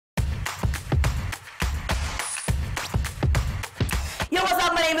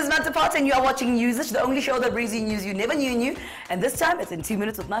name is Ntsiki Mazwai and you are watching NewsISH, the only show that brings you news you never knew. And this time it's in 2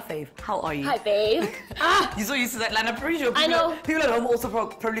 minutes with my fave. How are you? Hi, babe. You're so used to that line. I'm pretty sure I know. People at home also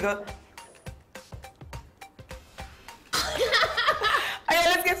probably go. Okay,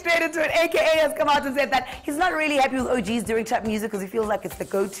 let's get straight into it. AKA has come out and said that he's not really happy with OGs during trap music because he feels like it's the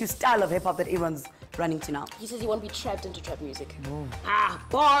go-to style of hip-hop that everyone's running to now. He says he won't be trapped into trap music.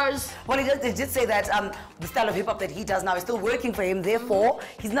 Bars. Well, he did say that the style of hip-hop that he does now is still working for him, therefore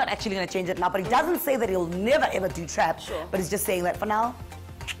he's not actually going to change it now, but he doesn't say that he'll never ever do trap, but he's just saying that for now,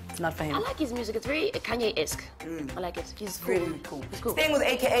 it's not for him. I like his music. It's very Kanye-esque. I like it. He's cool. Really cool. He's cool. Staying with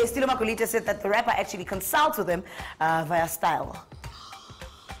AKA, Stilo Magolide said that the rapper actually consults with him via style.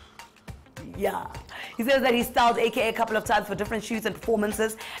 Yeah. He says that he styled AKA a couple of times for different shoots and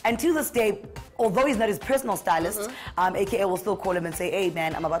performances, and to this day, although he's not his personal stylist, AKA will still call him and say, hey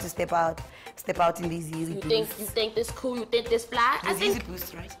man, I'm about to step out in these Yeezy boosts. You think this cool, you think this fly? I think Yeezy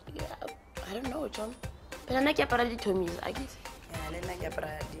boosts, right? Yeah, I don't know, John. But I like your parody to music, I guess. Yeah, I like your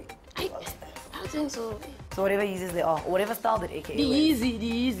parody. I think so. So whatever Yeezys they are, or whatever style that AKA The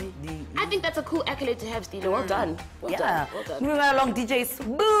easy. I think that's a cool accolade to have, Stilo. Well done. Well done. Moving right along, DJ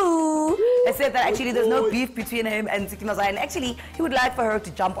Boo has said that actually there's no beef between him and Ntsiki Mazwai, and actually he would like for her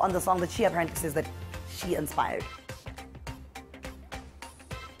to jump on the song that she apparently says that she inspired.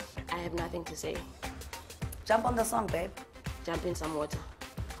 I have nothing to say. Jump on the song, babe. Jump in some water.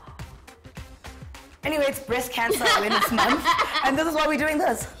 Anyway, it's Breast Cancer Awareness Month, and this is why we're doing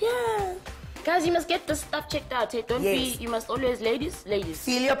this. Yeah. Guys, you must get this stuff checked out. Hey, don't be, you must always, ladies.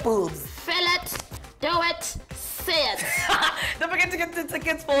 Feel your boobs. Feel it, do it, say it. Don't forget to get the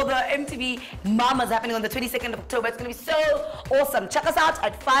tickets for the MTV Mamas happening on the 22nd of October. It's going to be so awesome. Check us out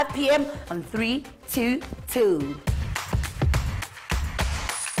at 5 p.m. on 3, 2, 2.